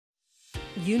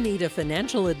You need a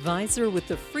financial advisor with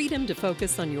the freedom to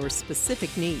focus on your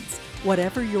specific needs.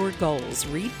 Whatever your goals,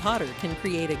 Reed Potter can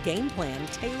create a game plan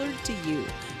tailored to you.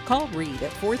 Call Reed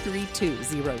at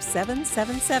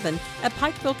 432-0777 at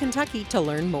Pikeville, Kentucky to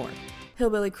learn more.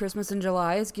 Hillbilly Christmas in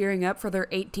July is gearing up for their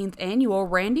 18th annual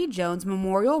Randy Jones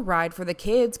Memorial Ride for the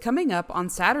Kids coming up on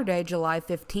Saturday, July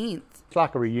 15th. It's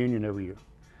like a reunion every year.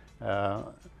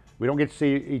 We don't get to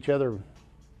see each other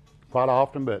quite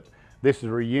often, but this is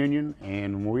a reunion,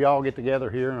 and we all get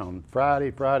together here on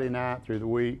Friday night through the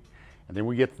week, and then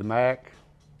we get to the MAC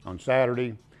on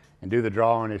Saturday and do the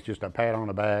drawing. It's just a pat on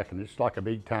the back, and it's like a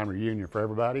big time reunion for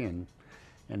everybody, and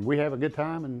we have a good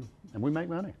time, and we make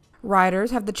money. Riders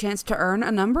have the chance to earn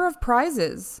a number of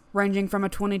prizes, ranging from a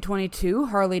 2022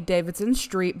 Harley-Davidson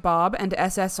Street Bob and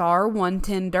SSR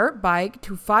 110 dirt bike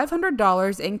to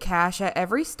 $500 in cash at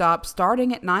every stop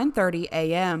starting at 9:30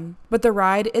 a.m. But the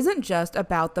ride isn't just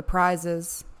about the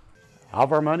prizes. All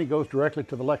of our money goes directly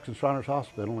to the Lexington Shriners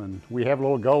Hospital, and we have a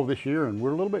little goal this year, and we're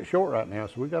a little bit short right now,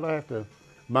 so we're going to have to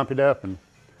bump it up and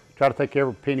try to take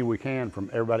every penny we can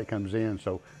from everybody that comes in,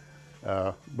 so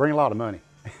bring a lot of money.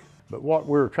 But what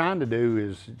we're trying to do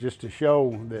is just to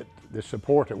show that the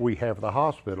support that we have at the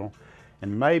hospital,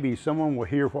 and maybe someone will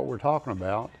hear what we're talking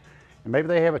about, and maybe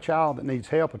they have a child that needs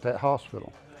help at that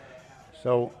hospital.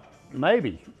 So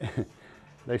maybe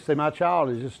they say my child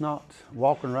is just not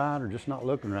walking right or just not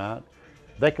looking right.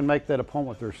 They can make that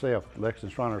appointment themselves at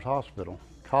Lexington Shriners Hospital.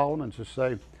 Call them and just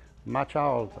say, my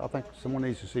child, I think someone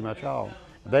needs to see my child.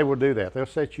 They will do that. They'll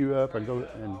set you up and go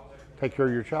and take care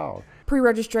of your child.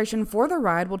 Pre-registration for the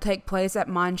ride will take place at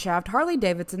Mineshaft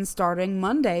Harley-Davidson starting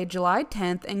Monday, July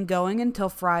 10th and going until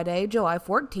Friday, July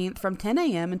 14th from 10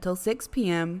 a.m. until 6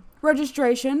 p.m.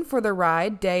 Registration for the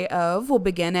ride day of will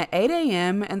begin at 8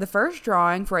 a.m. and the first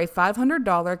drawing for a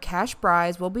 $500 cash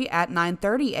prize will be at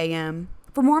 9:30 a.m.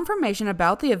 For more information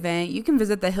about the event, you can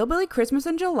visit the Hillbilly Christmas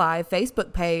in July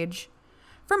Facebook page.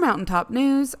 For Mountaintop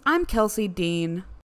News, I'm Kelsey Dean.